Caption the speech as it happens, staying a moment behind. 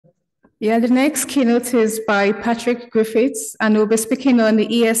Yeah, the next keynote is by Patrick Griffiths, and we'll be speaking on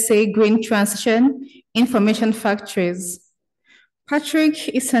the ESA Green Transition Information Factories. Patrick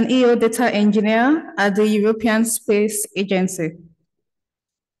is an EO data engineer at the European Space Agency.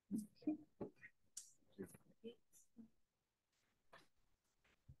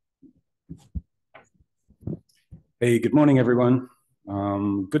 Hey, good morning, everyone.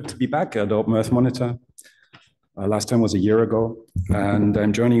 Good to be back at Open Earth Monitor. Last time was a year ago, and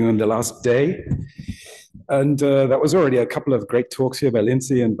I'm joining you on the last day. And that was already a couple of great talks here by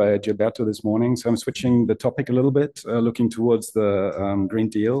Lindsay and by Gilberto this morning. So I'm switching the topic a little bit, looking towards the Green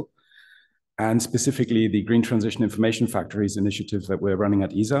Deal and specifically the Green Transition Information Factories initiative that we're running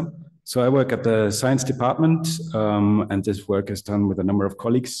at ESA. So I work at the science department, and this work is done with a number of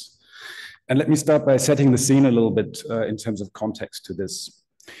colleagues. And let me start by setting the scene a little bit in terms of context to this.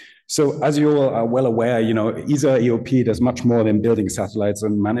 So as you all are well aware, ESA EOP does much more than building satellites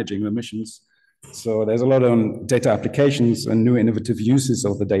and managing the missions. So there's a lot of data applications and new innovative uses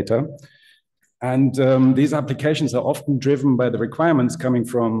of the data. And these applications are often driven by the requirements coming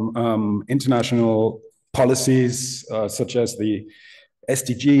from international policies, such as the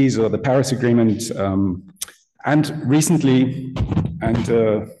SDGs or the Paris Agreement. And recently,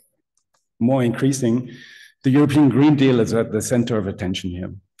 and more increasing, the European Green Deal is at the center of attention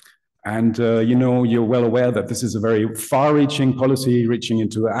here. And you're well aware that this is a very far-reaching policy, reaching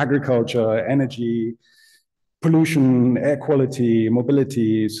into agriculture, energy, pollution, air quality,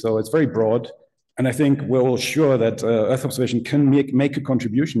 mobility. So it's very broad. And I think we're all sure that Earth observation can make a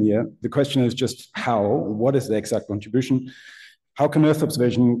contribution here. The question is just how, what is the exact contribution? How can Earth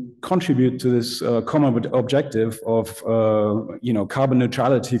observation contribute to this common objective of carbon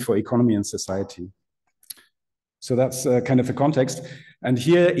neutrality for economy and society? So that's kind of the context. And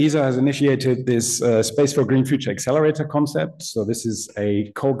here ESA has initiated this Space for Green Future Accelerator concept. So this is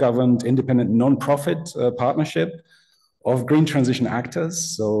a co-governed, independent, non-profit partnership of green transition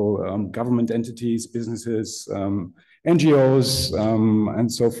actors. So government entities, businesses, NGOs,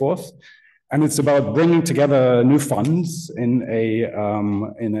 and so forth. And it's about bringing together new funds in a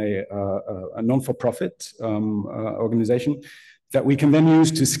non-for-profit organization that we can then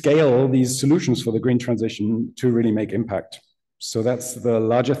use to scale these solutions for the green transition to really make impact. So that's the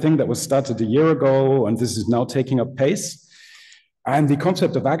larger thing that was started a year ago, and this is now taking up pace. And the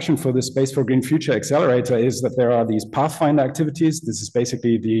concept of action for the Space for Green Future Accelerator is that there are these Pathfinder activities. This is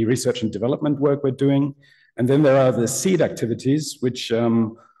basically the research and development work we're doing. And then there are the seed activities, which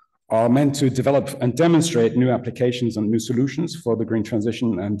are meant to develop and demonstrate new applications and new solutions for the green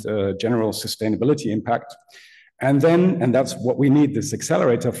transition and general sustainability impact. And that's what we need this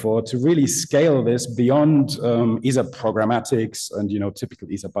accelerator for, to really scale this beyond ESA programmatics and typical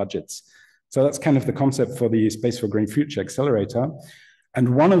ESA budgets. So that's kind of the concept for the Space for Green Future Accelerator.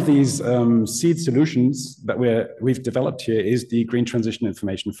 And one of these seed solutions that we've developed here is the Green Transition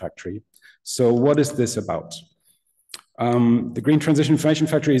Information Factory. So what is this about? The Green Transition Information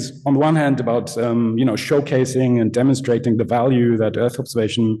Factory is, on the one hand, about showcasing and demonstrating the value that Earth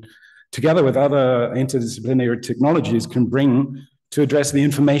observation, together with other interdisciplinary technologies, can bring to address the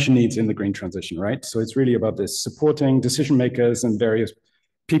information needs in the green transition, right? So it's really about this, supporting decision makers and various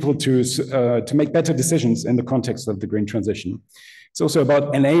people to make better decisions in the context of the green transition. It's also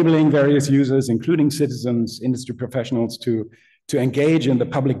about enabling various users, including citizens, industry professionals, to engage in the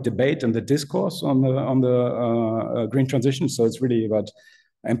public debate and the discourse on the green transition. So it's really about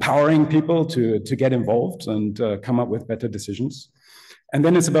empowering people to get involved and come up with better decisions. And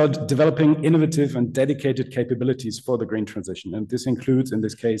then it's about developing innovative and dedicated capabilities for the green transition. And this includes, in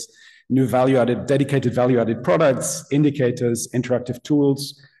this case, new dedicated value-added products, indicators, interactive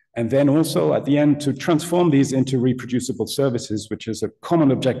tools, and then also at the end to transform these into reproducible services, which is a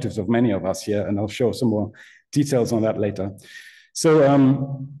common objective of many of us here. And I'll show some more details on that later.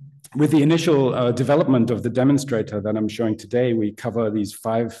 So with the initial development of the demonstrator that I'm showing today, we cover these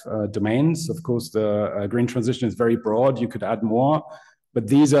 5 domains. Of course, the green transition is very broad. You could add more. But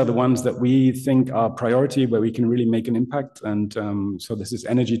these are the ones that we think are priority, where we can really make an impact. And so this is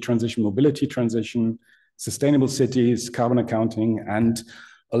energy transition, mobility transition, sustainable cities, carbon accounting, and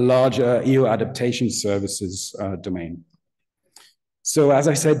a larger EU adaptation services domain. So as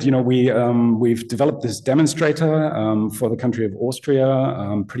I said, we've developed this demonstrator for the country of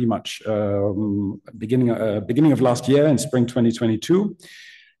Austria, pretty much beginning of last year in spring 2022.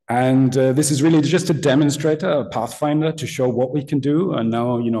 And this is really just a demonstrator, a pathfinder to show what we can do. And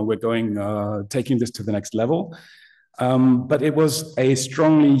now, we're taking this to the next level. But it was a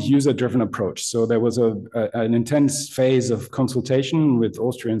strongly user-driven approach. So there was an intense phase of consultation with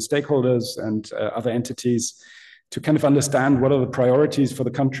Austrian stakeholders and other entities to kind of understand what are the priorities for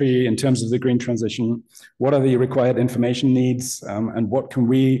the country in terms of the green transition, what are the required information needs, and what can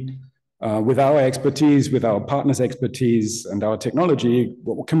we, with our expertise, with our partners' expertise and our technology,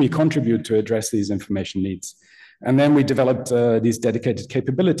 what can we contribute to address these information needs? And then we developed these dedicated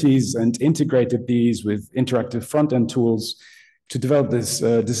capabilities and integrated these with interactive front-end tools to develop this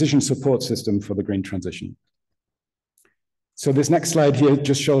decision support system for the green transition. So this next slide here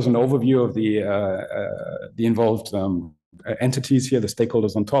just shows an overview of the involved entities here, the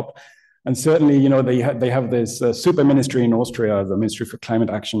stakeholders on top. And certainly, you know, they have this super ministry in Austria, the Ministry for Climate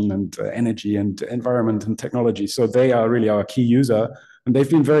Action and Energy and Environment and Technology. So they are really our key user. And they've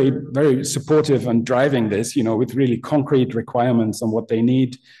been very, very supportive and driving this, you know, with really concrete requirements on what they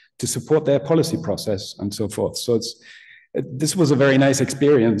need to support their policy process and so forth. So this was a very nice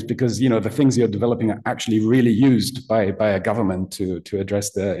experience because, you know, the things you're developing are actually really used by a government to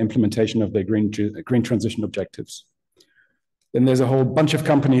address the implementation of their green transition objectives. Then there's a whole bunch of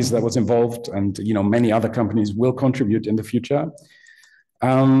companies that was involved, and, you know, many other companies will contribute in the future.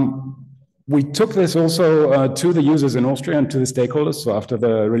 We took this also to the users in Austria and to the stakeholders. So after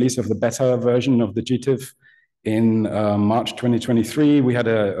the release of the beta version of the GTIF in March 2023, we had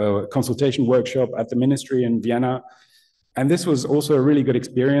a consultation workshop at the ministry in Vienna. And this was also a really good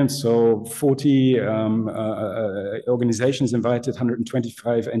experience. So 40 organizations invited,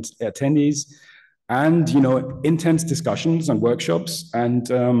 125 attendees, and, you know, intense discussions and workshops, and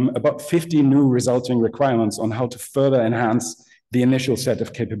about 50 new resulting requirements on how to further enhance the initial set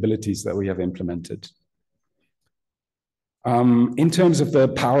of capabilities that we have implemented. In terms of the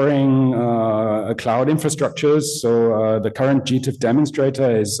powering cloud infrastructures, so the current GTIF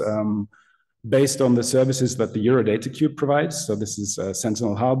demonstrator is based on the services that the Eurodata Cube provides. So this is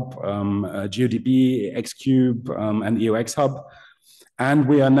Sentinel Hub, GeoDB, Xcube, and EOX Hub. And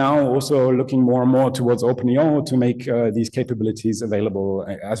we are now also looking more and more towards OpenGeoHub to make these capabilities available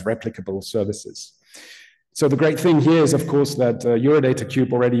as replicable services. So the great thing here is, of course, that Eurodata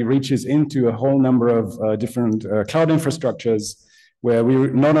Cube already reaches into a whole number of different cloud infrastructures where we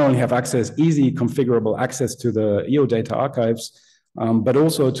not only have access, easy configurable access to the EO data archives, but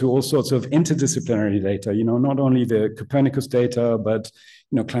also to all sorts of interdisciplinary data, you know, not only the Copernicus data, but,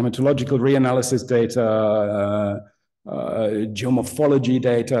 you know, climatological reanalysis data, geomorphology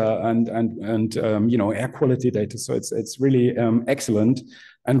data, and you know, air quality data. So it's really excellent.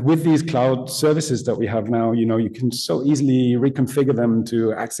 And with these cloud services that we have now, you know, you can so easily reconfigure them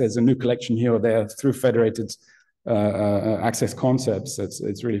to access a new collection here or there through federated access concepts.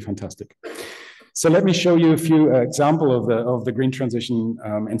 It's really fantastic. So let me show you a few examples of the Green Transition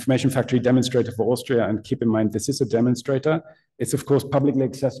Information Factory demonstrator for Austria. And keep in mind, this is a demonstrator. It's, of course, publicly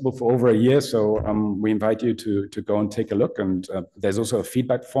accessible for over a year. So we invite you to go and take a look. And there's also a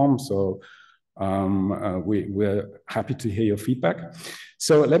feedback form. So we're happy to hear your feedback.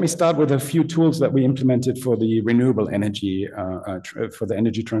 So let me start with a few tools that we implemented for the renewable energy, for the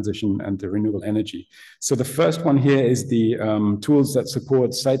energy transition and the renewable energy. So the first one here is the tools that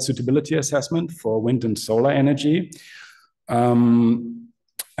support site suitability assessment for wind and solar energy.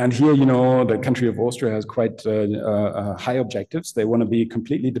 And here, you know, the country of Austria has quite high objectives. They want to be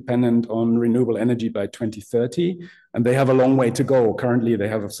completely dependent on renewable energy by 2030, and they have a long way to go. Currently, they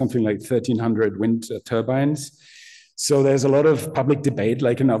have something like 1,300 wind turbines. So there's a lot of public debate,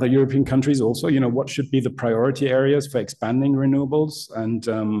 like in other European countries also, you know, what should be the priority areas for expanding renewables,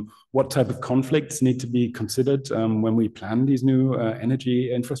 and what type of conflicts need to be considered when we plan these new energy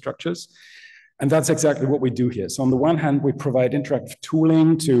infrastructures. And that's exactly what we do here. So on the one hand, we provide interactive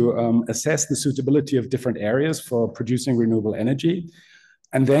tooling to assess the suitability of different areas for producing renewable energy.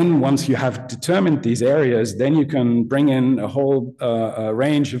 And then once you have determined these areas, then you can bring in a whole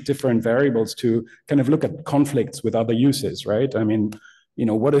range of different variables to kind of look at conflicts with other uses, right? I mean, you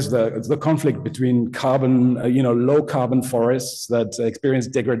know, what is the conflict between carbon, you know, low carbon forests that experience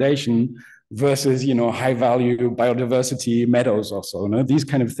degradation versus, you know, high value biodiversity meadows also. You know? These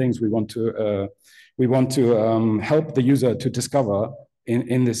kind of things we want to help the user to discover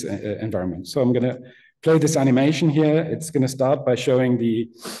in this environment. So I'm going to play this animation here. It's going to start by showing the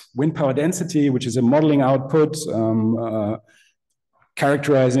wind power density, which is a modeling output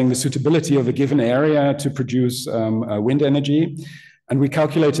characterizing the suitability of a given area to produce wind energy. And we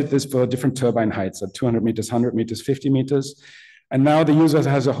calculated this for different turbine heights at 200 meters, 100 meters, 50 meters. And now the user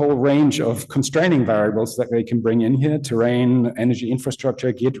has a whole range of constraining variables that they can bring in here: terrain, energy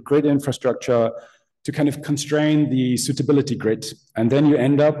infrastructure, grid infrastructure, to kind of constrain the suitability grid. And then you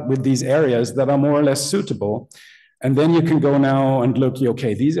end up with these areas that are more or less suitable. And then you can go now and look,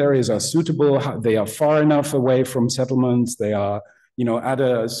 okay, these areas are suitable. They are far enough away from settlements. They are, you know, at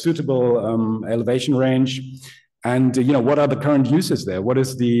a suitable elevation range. And what are the current uses there? What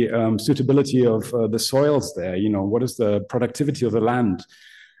is the suitability of the soils there? What is the productivity of the land?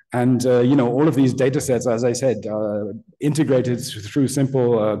 And all of these data sets, as I said, integrated through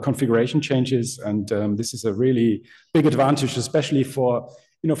simple configuration changes. And this is a really big advantage, especially for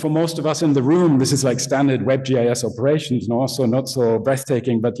most of us in the room. This is like standard WebGIS operations, and also not so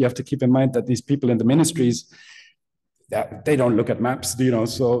breathtaking. But you have to keep in mind that these people in the ministries, they don't look at maps,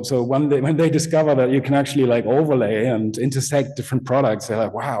 So when they discover that you can actually like overlay and intersect different products, they're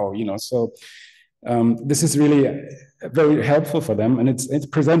like, wow, So this is really very helpful for them, and it's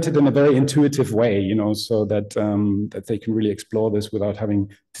presented in a very intuitive way, so that that they can really explore this without having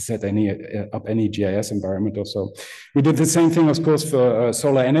to set up any GIS environment or so. We did the same thing, of course, for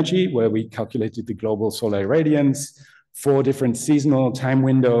solar energy, where we calculated the global solar irradiance for different seasonal time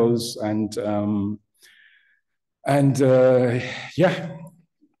windows, and yeah.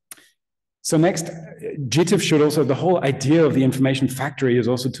 So next, GTIF should also, the whole idea of the information factory is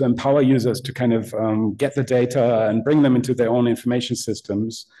also to empower users to kind of get the data and bring them into their own information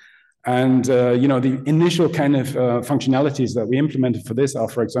systems. And, the initial kind of functionalities that we implemented for this are,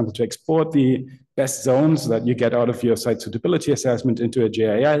 for example, to export the best zones that you get out of your site suitability assessment into a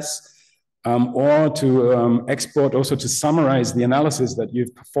GIS, or to export, also to summarize the analysis that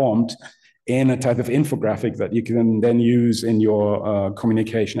you've performed in a type of infographic that you can then use in your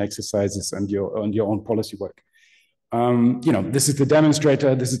communication exercises and your own policy work. This is the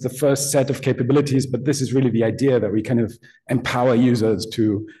demonstrator. This is the first set of capabilities, but this is really the idea that we kind of empower users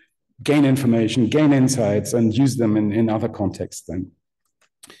to gain information, gain insights, and use them in other contexts then.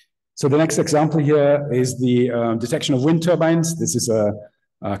 So the next example here is the detection of wind turbines. This is a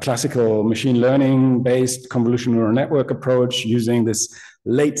classical machine learning based convolutional neural network approach using this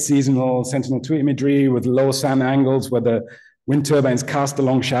late seasonal Sentinel-2 imagery with low SAN angles where the wind turbines cast a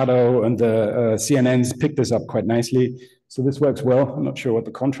long shadow, and the CNNs pick this up quite nicely. So this works well. I'm not sure what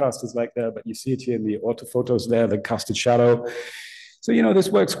the contrast is like there, but you see it here in the orthophotos there, the casted shadow. So, this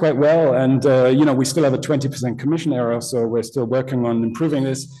works quite well. And, we still have a 20% commission error, so we're still working on improving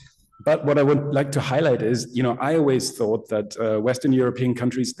this. But what I would like to highlight is, I always thought that Western European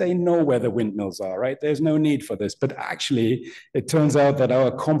countries, they know where the windmills are, right? There's no need for this. But actually, it turns out that our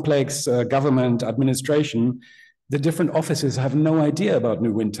complex government administration, the different offices have no idea about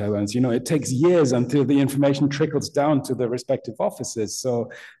new wind turbines. It takes years until the information trickles down to the respective offices. So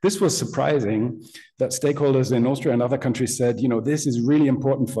this was surprising that stakeholders in Austria and other countries said, this is really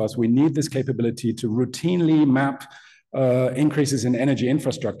important for us. We need this capability to routinely map increases in energy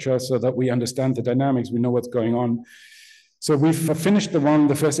infrastructure so that we understand the dynamics, we know what's going on. So we've finished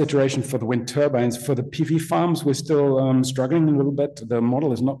the first iteration for the wind turbines. For the PV farms, we're still struggling a little bit. The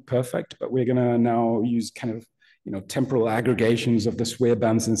model is not perfect, but we're gonna now use kind of, temporal aggregations of the SWIR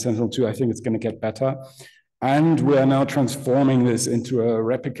bands in Sentinel-2. I think it's gonna get better. And we are now transforming this into a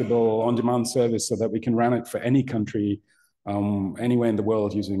replicable on-demand service so that we can run it for any country, anywhere in the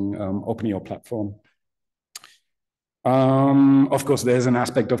world using OpenGeoHub platform. Of course, there's an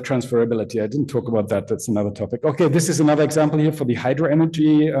aspect of transferability. I didn't talk about that. That's another topic. Okay, this is another example here for the hydro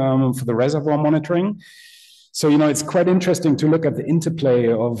energy, for the reservoir monitoring. So, it's quite interesting to look at the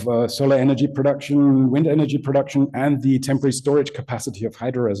interplay of solar energy production, wind energy production, and the temporary storage capacity of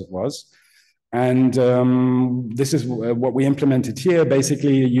hydro reservoirs. And this is what we implemented here,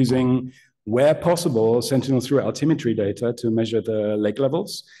 basically using, where possible, Sentinel-3 altimetry data to measure the lake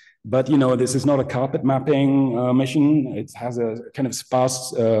levels. But, this is not a carpet mapping mission. It has a kind of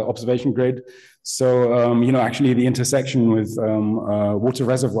sparse observation grid. So, actually the intersection with water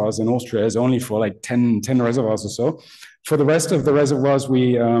reservoirs in Austria is only for like 10 reservoirs or so. For the rest of the reservoirs,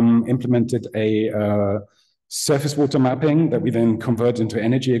 we implemented a surface water mapping that we then convert into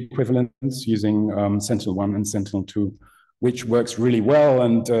energy equivalents using Sentinel-1 and Sentinel-2, which works really well.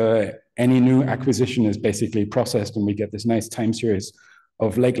 And any new acquisition is basically processed, and we get this nice time series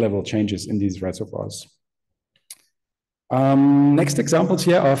of lake level changes in these reservoirs. Next examples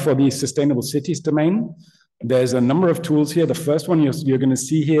here are for the sustainable cities domain. There's a number of tools here. The first one you're going to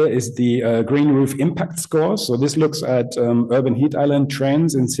see here is the green roof impact score. So this looks at urban heat island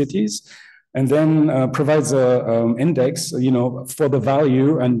trends in cities, and then provides a index, for the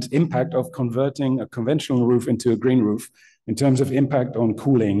value and impact of converting a conventional roof into a green roof in terms of impact on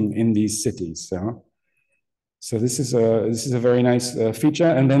cooling in these cities. So this is a very nice feature.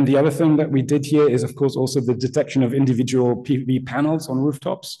 And then the other thing that we did here is, of course, also the detection of individual PV panels on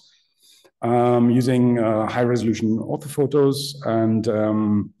rooftops using high-resolution orthophotos,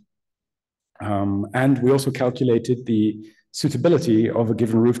 and we also calculated the suitability of a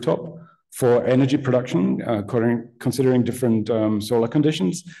given rooftop for energy production, considering different solar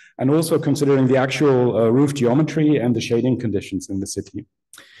conditions, and also considering the actual roof geometry and the shading conditions in the city.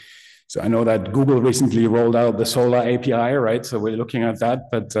 So I know that Google recently rolled out the solar API, right? So we're looking at that,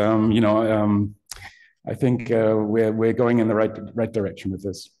 but I think we're going in the right direction with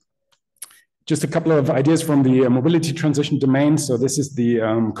this. Just a couple of ideas from the mobility transition domain. So this is the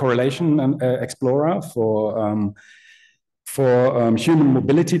correlation explorer for human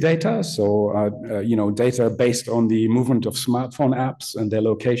mobility data. So, data based on the movement of smartphone apps and their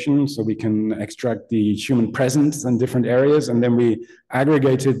location. So we can extract the human presence in different areas. And then we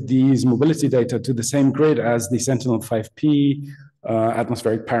aggregated these mobility data to the same grid as the Sentinel-5P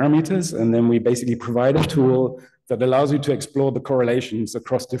atmospheric parameters. And then we basically provide a tool that allows you to explore the correlations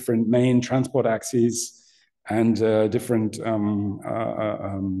across different main transport axes and different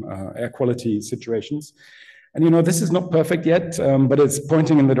air quality situations. And this is not perfect yet, but it's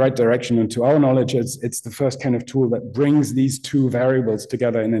pointing in the right direction. And to our knowledge, it's the first kind of tool that brings these two variables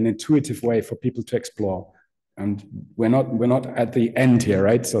together in an intuitive way for people to explore. And we're not at the end here,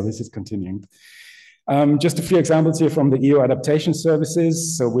 right? So this is continuing. Just a few examples here from the EU adaptation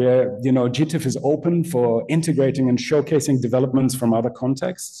services. So GTIF is open for integrating and showcasing developments from other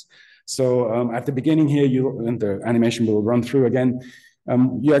contexts. So at the beginning here, and the animation will run through again,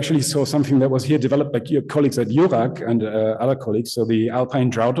 you actually saw something that was here developed by your colleagues at Eurac and other colleagues. So the Alpine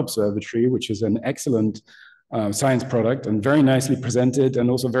Drought Observatory, which is an excellent science product and very nicely presented and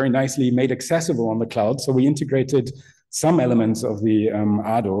also very nicely made accessible on the cloud. So we integrated some elements of the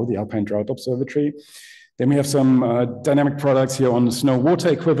ADO, the Alpine Drought Observatory. Then we have some dynamic products here on the snow water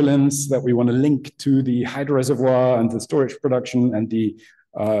equivalents that we want to link to the hydro reservoir and the storage production and the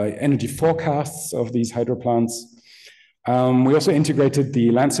energy forecasts of these hydro plants. We also integrated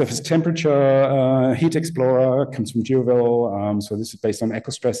the land surface temperature heat explorer, comes from GeoVil. So this is based on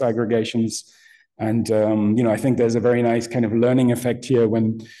ecostress aggregations. And, I think there's a very nice kind of learning effect here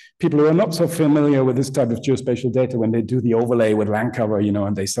when people who are not so familiar with this type of geospatial data, when they do the overlay with land cover,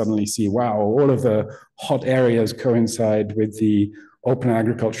 and they suddenly see, wow, all of the hot areas coincide with the open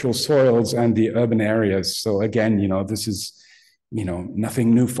agricultural soils and the urban areas. So again, this is,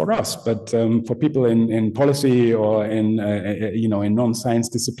 nothing new for us, but for people in policy or in non-science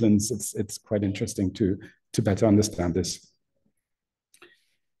disciplines, it's quite interesting to better understand this.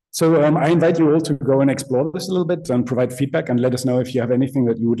 So I invite you all to go and explore this a little bit and provide feedback and let us know if you have anything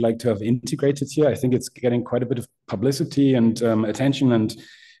that you would like to have integrated here. I think it's getting quite a bit of publicity and attention, and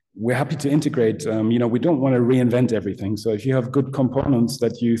we're happy to integrate. We don't want to reinvent everything. So if you have good components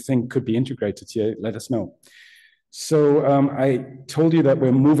that you think could be integrated here, let us know. So I told you that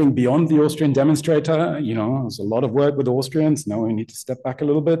we're moving beyond the Austrian demonstrator. There's a lot of work with Austrians. Now we need to step back a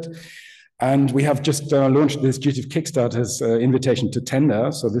little bit. And we have just launched this GTIF Kickstarter's invitation to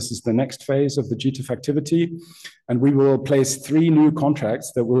tender. So this is the next phase of the GTIF activity. And we will place 3 new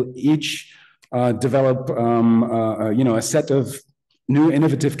contracts that will each develop a set of new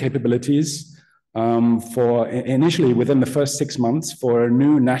innovative capabilities for initially within the first 6 months for a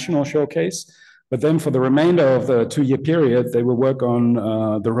new national showcase. But then for the remainder of the 2-year period, they will work on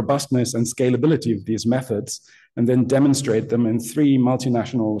the robustness and scalability of these methods, and then demonstrate them in 3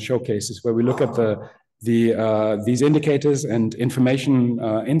 multinational showcases where we look at these indicators and information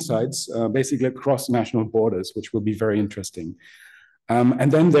insights basically across national borders, which will be very interesting.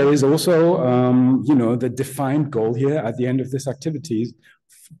 And then there is also, the defined goal here at the end of this activity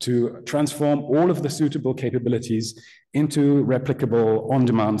to transform all of the suitable capabilities into replicable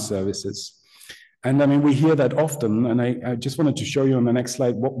on-demand services. And I mean, we hear that often, and I just wanted to show you on the next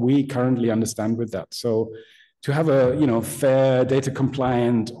slide what we currently understand with that. So to have a fair, data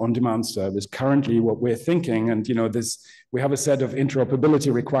compliant on-demand service, currently what we're thinking, and we have a set of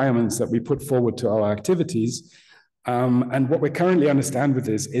interoperability requirements that we put forward to our activities. And what we currently understand with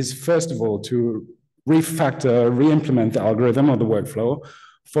this is, first of all, to refactor, re-implement the algorithm or the workflow,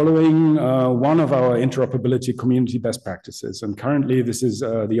 following one of our interoperability community best practices. And currently this is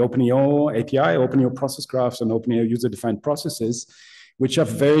the OpenEO API, OpenEO process graphs, and OpenEO user-defined processes, which have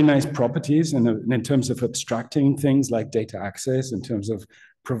very nice properties in terms of abstracting things like data access, in terms of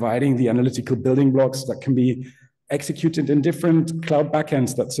providing the analytical building blocks that can be executed in different cloud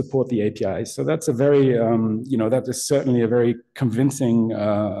backends that support the APIs. So that's a very, that is certainly a very convincing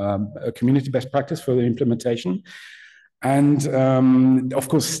community best practice for the implementation. And of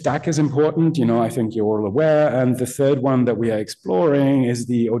course, stack is important, I think you're all aware. And the third one that we are exploring is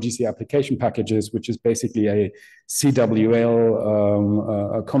the OGC application packages, which is basically a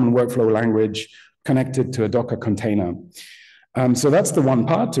CWL, a common workflow language connected to a Docker container. So that's the one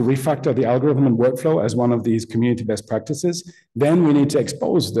part, to refactor the algorithm and workflow as one of these community best practices. Then we need to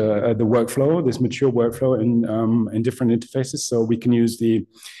expose the workflow, this mature workflow in different interfaces. So we can use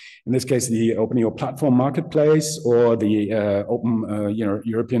in this case, the OpenEO platform marketplace or the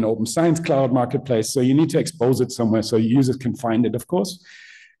European Open Science Cloud marketplace. So you need to expose it somewhere so users can find it, of course.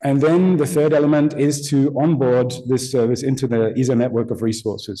 And then the third element is to onboard this service into the ESA network of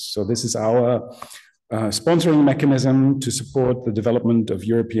resources. So this is our sponsoring mechanism to support the development of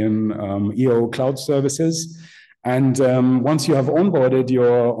European EO cloud services. And once you have onboarded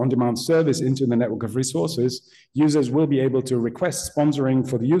your on-demand service into the network of resources, users will be able to request sponsoring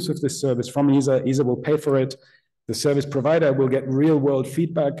for the use of this service from ESA. ESA will pay for it. The service provider will get real-world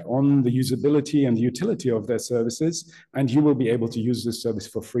feedback on the usability and the utility of their services, and you will be able to use this service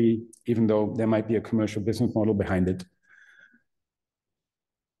for free, even though there might be a commercial business model behind it.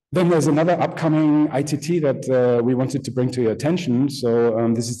 Then there's another upcoming ITT that we wanted to bring to your attention.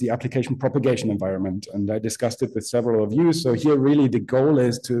 So this is the application propagation environment, and I discussed it with several of you. So here really the goal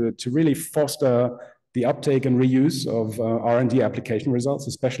is to really foster the uptake and reuse of R&D application results,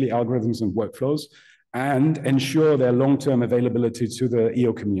 especially algorithms and workflows, and ensure their long-term availability to the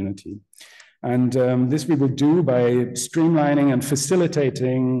EO community. And this we will do by streamlining and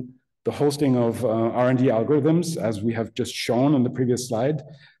facilitating the hosting of R&D algorithms, as we have just shown on the previous slide,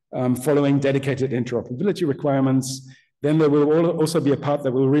 following dedicated interoperability requirements. Then there will also be a part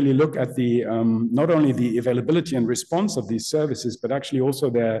that will really look at the not only the availability and response of these services, but actually also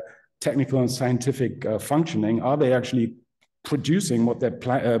their technical and scientific functioning. Are they actually producing what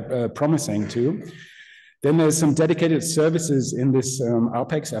they're promising to? Then there's some dedicated services in this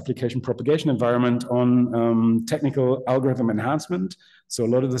ARPEX application propagation environment on technical algorithm enhancement. So a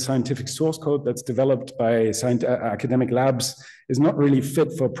lot of the scientific source code that's developed by academic labs is not really fit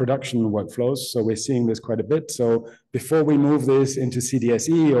for production workflows. So we're seeing this quite a bit. So before we move this into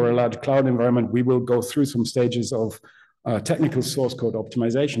CDSE or a large cloud environment, we will go through some stages of technical source code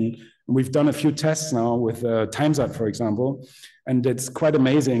optimization. And we've done a few tests now with TimesUp, for example, and it's quite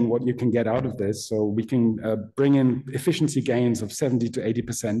amazing what you can get out of this. So we can bring in efficiency gains of 70 to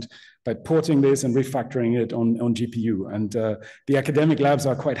 80% by porting this and refactoring it on GPU. And the academic labs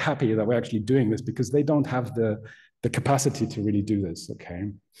are quite happy that we're actually doing this because they don't have the capacity to really do this,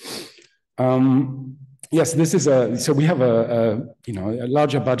 okay? Yes, this is so we have a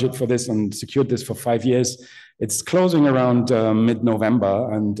larger budget for this and secured this for 5 years. It's closing around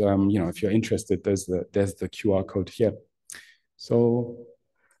mid-November, and if you're interested, there's the QR code here. So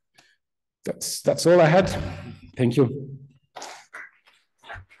that's all I had. Thank you.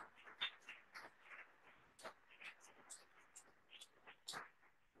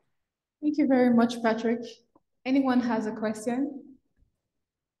 Thank you very much, Patrick. Anyone has a question?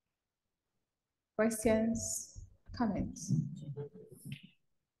 Questions, comments?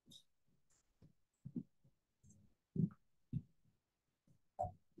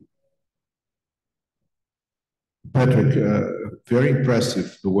 Patrick, very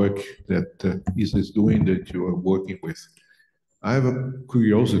impressive the work that ESA is doing, that you are working with. I have a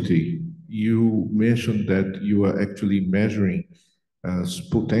curiosity. You mentioned that you are actually measuring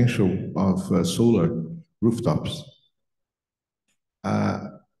potential of solar rooftops.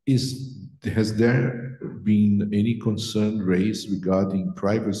 Has there been any concern raised regarding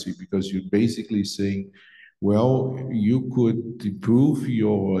privacy? Because you're basically saying, well, you could improve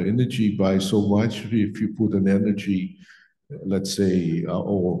your energy by so much if you put an energy, let's say,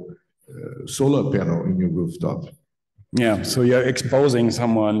 or solar panel in your rooftop. Yeah, so you're exposing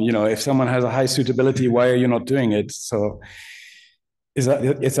someone, if someone has a high suitability, why are you not doing it? So is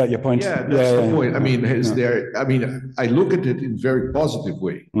that your point? Yeah, that's the point. I mean, I look at it in a very positive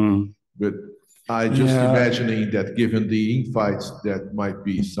way, but I just imagining that given the infights, that might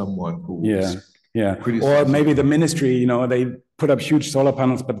be someone who is or maybe the ministry, they put up huge solar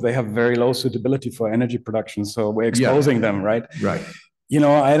panels, but they have very low suitability for energy production. So we're exposing them, right? Right.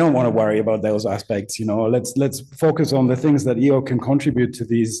 I don't want to worry about those aspects. Let's focus on the things that EO can contribute to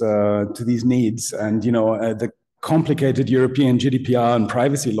these needs, and the complicated European GDPR and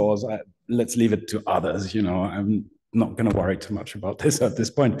privacy laws. Let's leave it to others. I'm not going to worry too much about this at this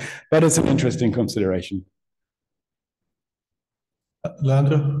point, but it's an interesting consideration.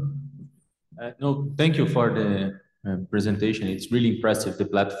 Leandro? No, thank you for the presentation. It's really impressive, the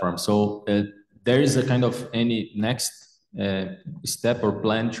platform. So there is a kind of any next step or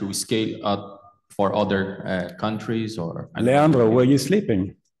plan to scale up for other countries or? Leandro, were you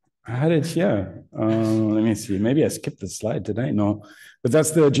sleeping? I had it here. Let me see. Maybe I skipped the slide, did I? No. But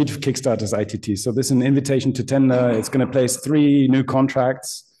that's the G2 Kickstarter's ITT. So this is an invitation to tender. It's going to place 3 new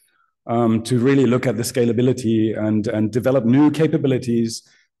contracts. to really look at the scalability and develop new capabilities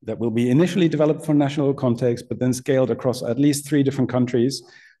that will be initially developed for national context, but then scaled across at least 3 different countries.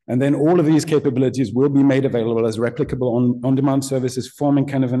 And then all of these capabilities will be made available as replicable on-demand services, forming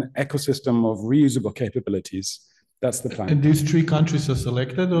kind of an ecosystem of reusable capabilities. That's the plan. And these 3 countries are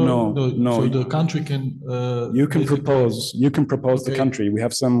selected, or no? So the country can. You can propose. You can propose the country. We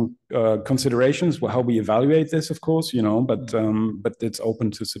have some considerations for how we evaluate this, of course, but it's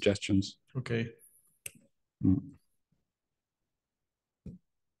open to suggestions. Okay.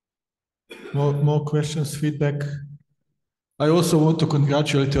 More questions, feedback. I also want to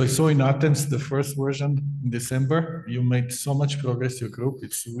congratulate you. I saw in Athens the first version in December. You made so much progress, your group.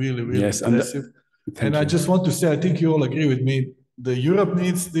 It's really, really impressive. And I just want to say, I think you all agree with me, the Europe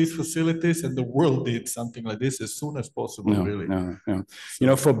needs these facilities and the world needs something like this as soon as possible, really.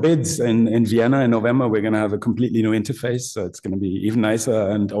 So, for bids in Vienna in November, we're going to have a completely new interface. So it's going to be even nicer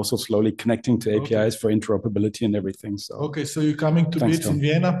and also slowly connecting to APIs for interoperability and everything. So okay, so you're coming to bids in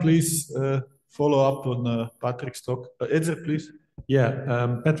Vienna, please follow up on Patrick's talk. Edzer, please.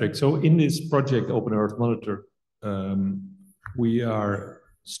 Yeah, Patrick, so in this project, Open Earth Monitor, we are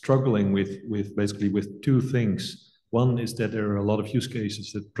struggling with basically with 2 things. One is that there are a lot of use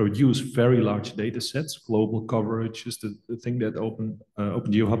cases that produce very large data sets. Global coverage is the thing that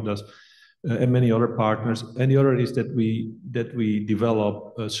OpenGeoHub does, and many other partners. And the other is that we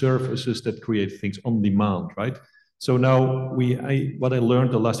develop services that create things on demand, right? So now what I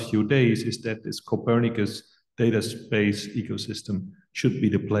learned the last few days is that this Copernicus data space ecosystem should be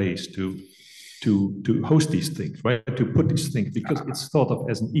the place to host these things, right? To put these things, because it's thought of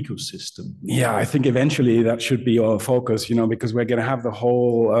as an ecosystem. Yeah, I think eventually that should be our focus, because we're going to have the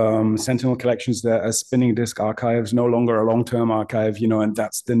whole Sentinel collections there as spinning disk archives, no longer a long-term archive, and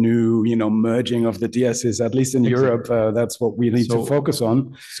that's the new, merging of the DSs, at least in Europe. That's what we need to focus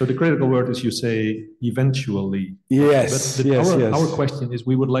on. So the critical word is, you say, eventually. Yes, but our question is,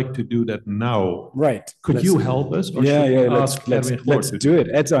 we would like to do that now. Right. Could you help us? Or let's do it.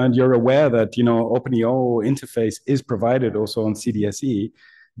 Edza, and you're aware that, OpenEO interface is provided also on CDSE,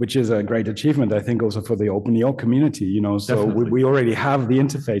 which is a great achievement, I think, also for the OpenEO community, so we already have the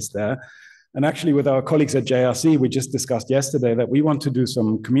interface there. And actually, with our colleagues at JRC, we just discussed yesterday that we want to do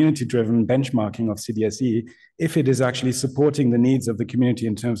some community-driven benchmarking of CDSE if it is actually supporting the needs of the community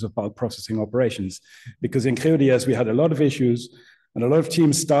in terms of bulk processing operations. Because in CryoDS, we had a lot of issues, and a lot of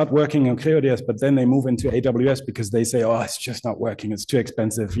teams start working on CryoDS, but then they move into AWS because they say, oh, it's just not working, it's too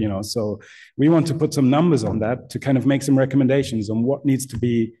expensive, So we want to put some numbers on that to kind of make some recommendations on what needs to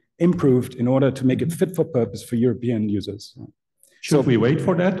be improved in order to make it fit for purpose for European users. Should we wait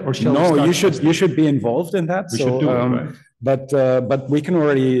for that, or shall we start? You should be involved in that. We should do it, right? But we can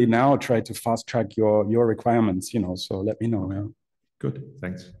already now try to fast track your requirements, So let me know. Yeah. Good,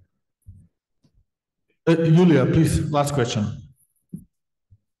 thanks. Julia, please, last question.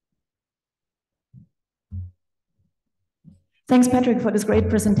 Thanks, Patrick, for this great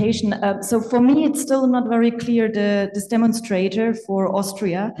presentation. So for me, it's still not very clear, this demonstrator for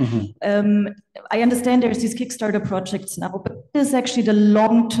Austria. I understand there's these Kickstarter projects now, but what is actually the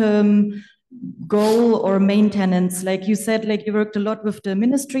long-term goal or maintenance? Like you said, like you worked a lot with the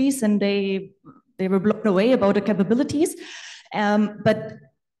ministries and they were blown away about the capabilities. But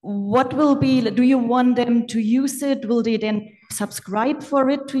what will be, do you want them to use it? Will they then subscribe for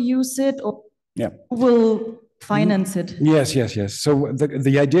it to use it? Or who will finance it? Yes. So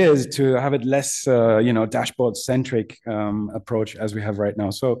the idea is to have it less, dashboard-centric approach as we have right now.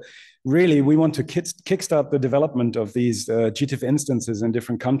 So really, we want to kickstart the development of these GTIF instances in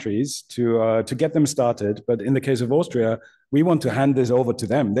different countries to get them started. But in the case of Austria, we want to hand this over to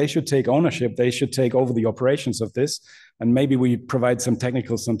them. They should take ownership. They should take over the operations of this. And maybe we provide some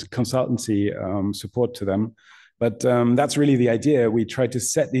technical, some consultancy support to them. But that's really the idea. We try to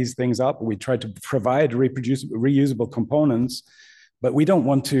set these things up. We try to provide reusable components, but we don't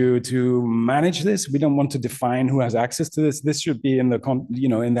want to manage this. We don't want to define who has access to this. This should be in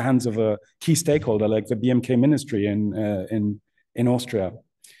the hands of a key stakeholder like the BMK ministry in Austria.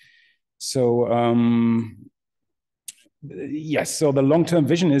 So yes, so the long-term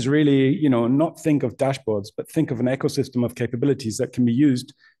vision is really, not think of dashboards, but think of an ecosystem of capabilities that can be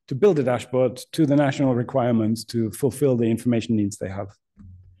used to build a dashboard to the national requirements to fulfill the information needs they have.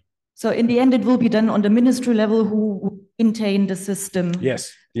 So in the end, it will be done on the ministry level who maintain the system.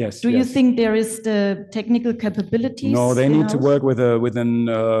 Yes. Do you think there is the technical capabilities? No, they need to work with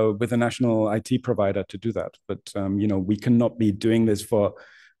a national IT provider to do that. But we cannot be doing this for.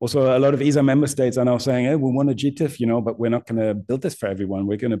 Also, a lot of ESA member states are now saying, hey, we want a GTIF, but we're not going to build this for everyone.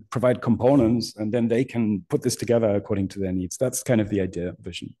 We're going to provide components, and then they can put this together according to their needs. That's kind of the idea,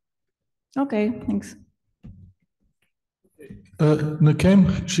 vision. Okay, thanks.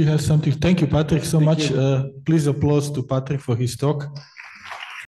 Nakem, she has something. Thank you, Patrick, so much. Please applause to Patrick for his talk.